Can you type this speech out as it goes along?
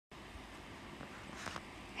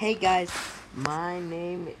Hey guys, my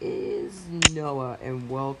name is Noah and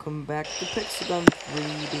welcome back to Pixelgun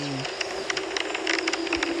 3D.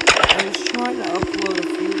 I was trying to upload a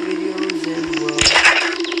few videos and well,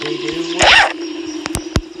 they didn't work.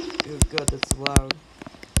 Oh god, that's loud.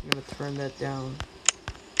 I'm gonna turn that down.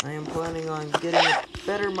 I am planning on getting a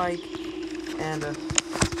better mic and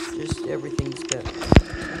just everything's better.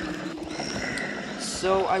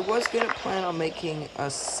 So I was gonna plan on making a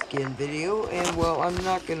skin video and well, I'm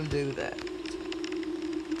not gonna do that.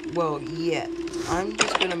 Well, yet. I'm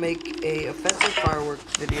just gonna make a offensive fireworks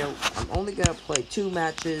video. I'm only gonna play 2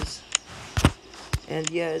 matches. And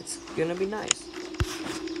yeah, it's gonna be nice.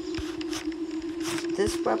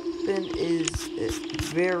 This weapon is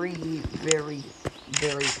very, very,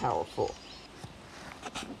 very powerful.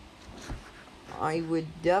 I would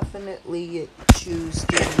definitely choose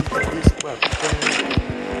to use this weapon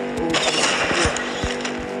over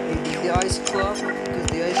maybe the Ice Club, because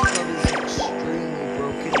the Ice Club is extremely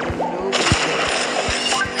broken and nobody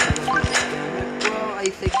well, I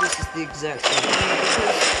think this is the exact same thing,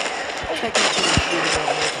 because technically shooting out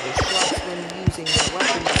multiple shots when using the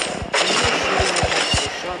weapon, and you're shooting out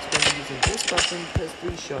multiple shots when using this weapon, because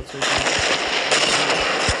 3 shots are done.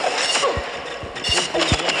 So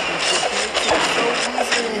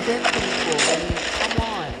easy to hit people, I mean, come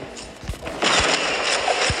on.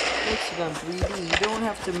 Pixelgun 3D, you don't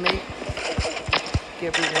have to make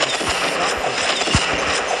everyone suffer.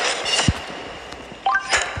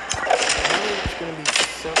 It's gonna be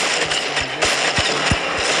suffering from this weapon.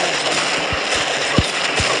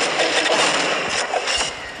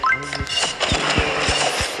 I'm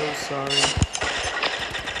so sorry.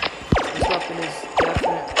 This weapon is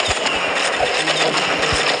definitely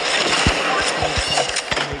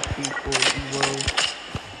to make people low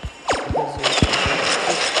because of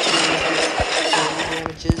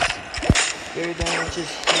their damage is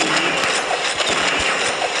huge.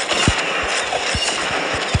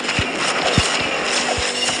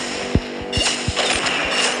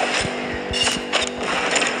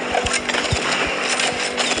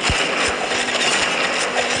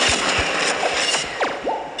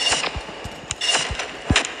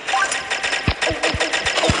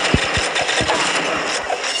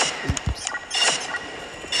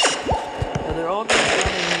 They're all going to be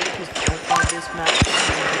down in here because I find this map the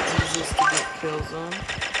easiest to get kills on.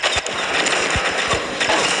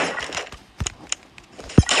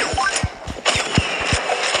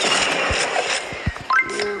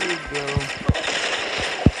 Here we go.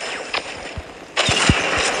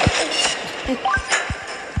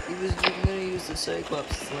 He was going to use the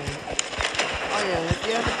Cyclops sling. Oh yeah, if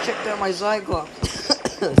you haven't checked out my Cyclops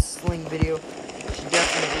sling video, you should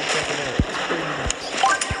definitely check it out. It's pretty nice.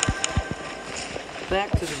 Back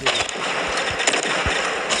to the video.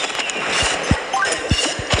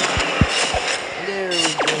 There we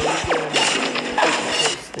go.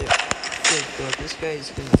 There. Good God, this guy is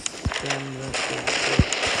gonna spam that thing.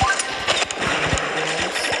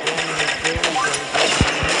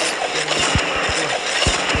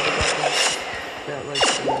 That like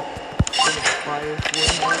the fire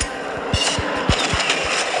flame.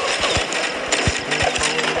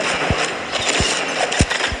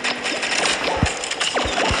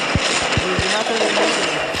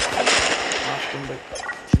 Often, but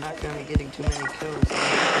you're not going to be getting too many kills.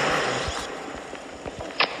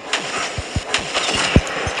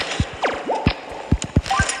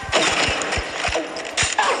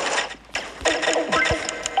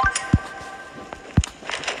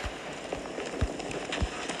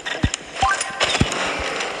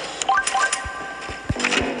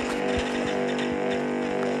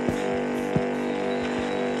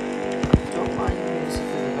 Don't mind the music in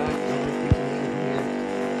the background if we can even hear it.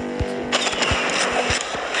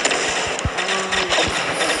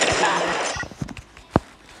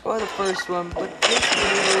 Or the first one, but this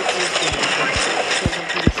video is going to be because I'm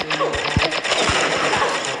pretty sure you all have this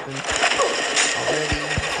weapon already.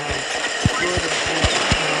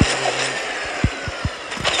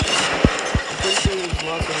 I'm pretty sure there's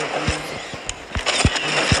lots of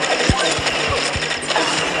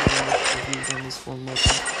reviews on this one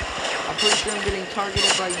weapon. I'm pretty sure I'm getting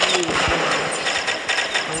targeted by you.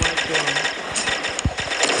 I want to kill him.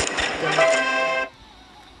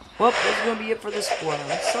 Well, that's gonna be it for this one.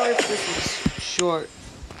 I'm sorry if this was short,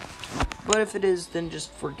 but if it is, then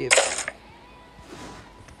just forgive me.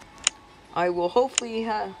 I will hopefully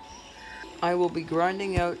I will be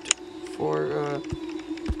grinding out for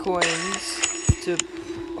coins to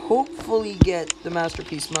hopefully get the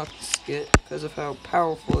Masterpiece Musket because of how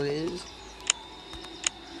powerful it is.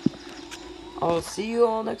 I'll see you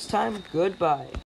all next time. Goodbye.